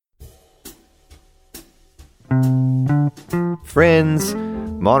Friends,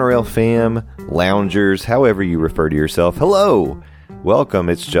 Monorail fam, loungers, however you refer to yourself, hello! Welcome,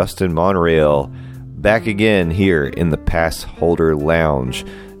 it's Justin Monorail, back again here in the Passholder Lounge.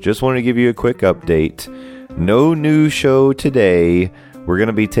 Just wanted to give you a quick update. No new show today. We're going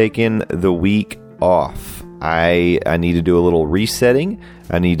to be taking the week off. I need to do a little resetting.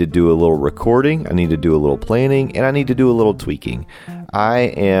 I need to do a little recording. I need to do a little planning. And I need to do a little tweaking. I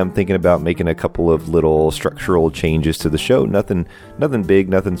am thinking about making a couple of little structural changes to the show. Nothing big,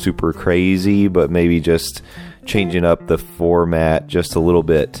 nothing super crazy, but maybe just changing up the format just a little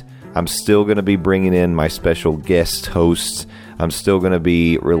bit. I'm still going to be bringing in my special guest hosts. I'm still going to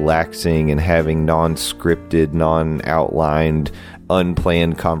be relaxing and having non-scripted, non-outlined,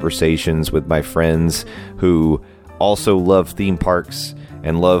 unplanned conversations with my friends who also love theme parks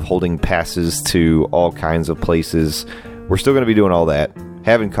and love holding passes to all kinds of places. We're still going to be doing all that,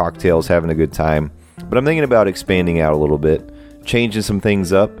 having cocktails, having a good time. But I'm thinking about expanding out a little bit, changing some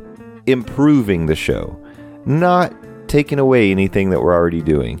things up, improving the show, not taking away anything that we're already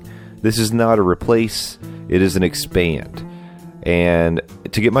doing. This is not a replace, it is an expand. And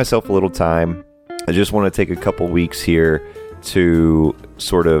to get myself a little time, I just want to take a couple weeks here to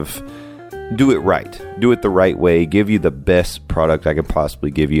sort of do it right. Do it the right way. Give you the best product I can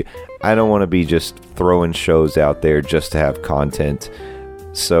possibly give you. I don't want to be just throwing shows out there just to have content.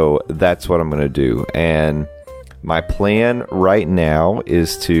 So that's what I'm going to do. And my plan right now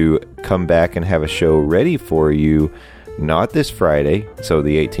is to come back and have a show ready for you. Not this Friday, so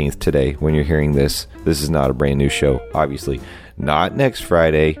the 18th today, when you're hearing this. This is not a brand new show, obviously. Not next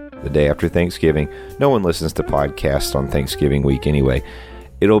Friday, the day after Thanksgiving. No one listens to podcasts on Thanksgiving week anyway.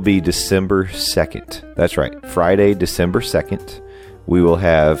 It'll be December 2nd. That's right, Friday, December 2nd. We will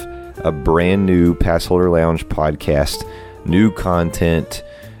have a brand new Passholder Lounge podcast, new content,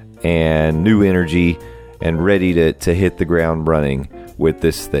 and new energy, and ready to hit the ground running with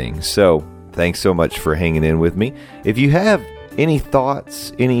this thing. So, thanks so much for hanging in with me. If you have any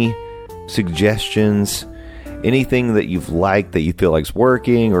thoughts, any suggestions, anything that you've liked that you feel like's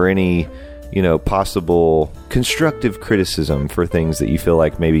working, or any, possible constructive criticism for things that you feel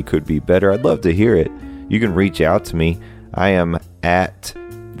like maybe could be better, I'd love to hear it. You can reach out to me. I am at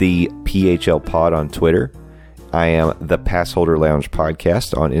the PHL Pod on Twitter. I am the Passholder Lounge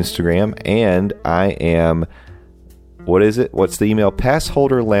Podcast on Instagram, and I am, what's the email?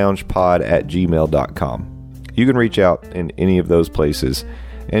 passholderloungepod@gmail.com. You can reach out in any of those places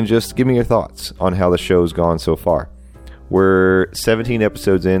and just give me your thoughts on how the show's gone so far. We're 17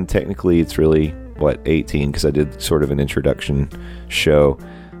 episodes in. Technically, it's really, 18, because I did sort of an introduction show.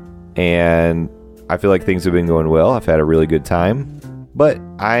 And I feel like things have been going well. I've had a really good time. But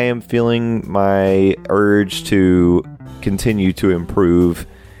I am feeling my urge to continue to improve,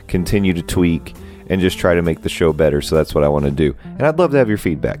 continue to tweak, and just try to make the show better. So that's what I want to do. And I'd love to have your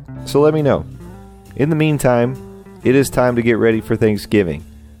feedback. So let me know. In the meantime, it is time to get ready for Thanksgiving.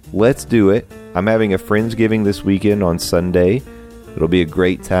 Let's do it. I'm having a Friendsgiving this weekend on Sunday. It'll be a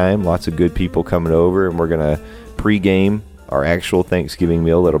great time. Lots of good people coming over, and we're going to pregame our actual Thanksgiving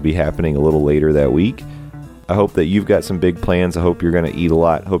meal that'll be happening a little later that week. I hope that you've got some big plans. I hope you're going to eat a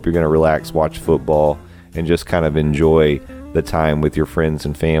lot. I hope you're going to relax, watch football, and just kind of enjoy the time with your friends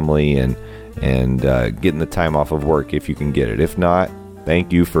and family, and getting the time off of work if you can get it. If not,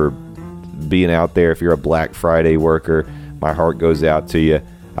 thank you for being out there. If you're a Black Friday worker, my heart goes out to you.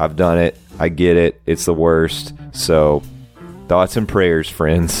 I've done it. I get it. It's the worst. So, thoughts and prayers,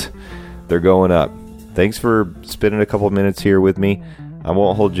 friends. They're going up. Thanks for spending a couple of minutes here with me. I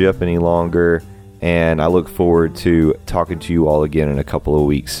won't hold you up any longer, and I look forward to talking to you all again in a couple of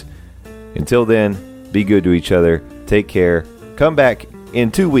weeks. Until then, be good to each other. Take care. Come back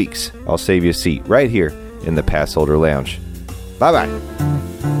in 2 weeks. I'll save you a seat right here in the Passholder Lounge. Bye-bye.